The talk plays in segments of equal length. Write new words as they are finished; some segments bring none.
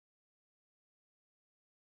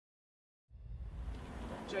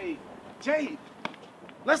Jade, Jade,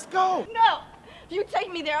 let's go. No! If you take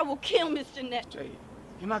me there, I will kill Miss Jeanette. Jade,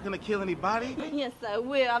 you're not gonna kill anybody? Yes, I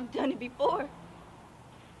will. I've done it before.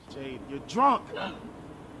 Jade, you're drunk.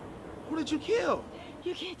 Who did you kill?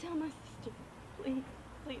 You can't tell my sister. Please,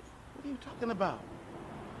 please. What are you talking about?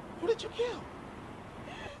 Who did you kill?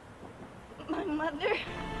 My mother.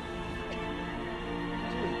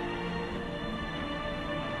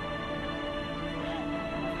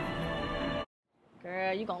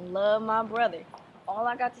 Girl, you gonna love my brother. All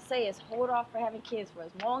I got to say is hold off for having kids for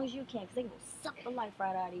as long as you can, because they will suck the life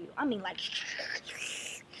right out of you. I mean, like...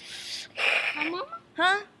 Hi, Mama?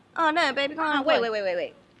 Huh? Oh, no, baby, go on.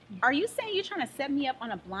 Wait. Are you saying you're trying to set me up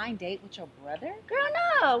on a blind date with your brother? Girl,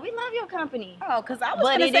 no. We love your company. Oh, because I was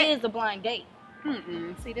But gonna it say... is a blind date.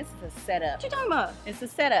 See, this is a setup. What you talking about? It's a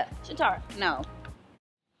setup. Shatara. No.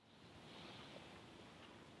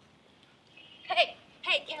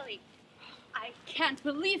 Hey, Kelly. I can't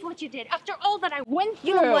believe what you did after all that I went through.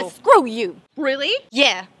 You know what? Screw you. Really?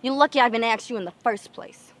 Yeah. You're lucky I even asked you in the first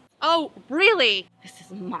place. Oh, really? This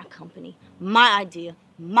is my company, my idea,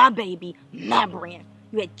 my baby, my brand.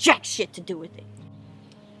 You had jack shit to do with it.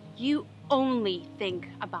 You only think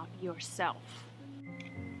about yourself.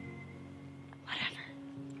 Whatever.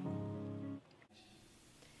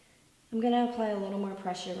 I'm gonna apply a little more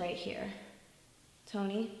pressure right here.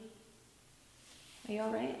 Tony, are you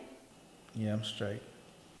all right? Yeah, I'm straight.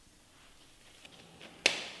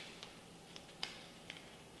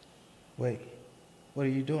 Wait, what are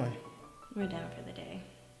you doing? We're done for the day.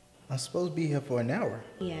 I'm supposed to be here for an hour.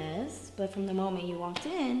 Yes, but from the moment you walked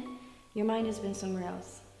in, your mind has been somewhere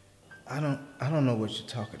else. I don't know what you're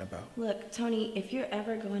talking about. Look, Tony, if you're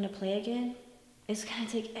ever going to play again, it's gonna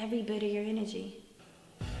take every bit of your energy.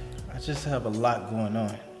 I just have a lot going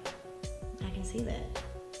on. I can see that.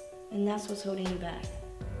 And that's what's holding you back,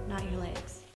 not your legs.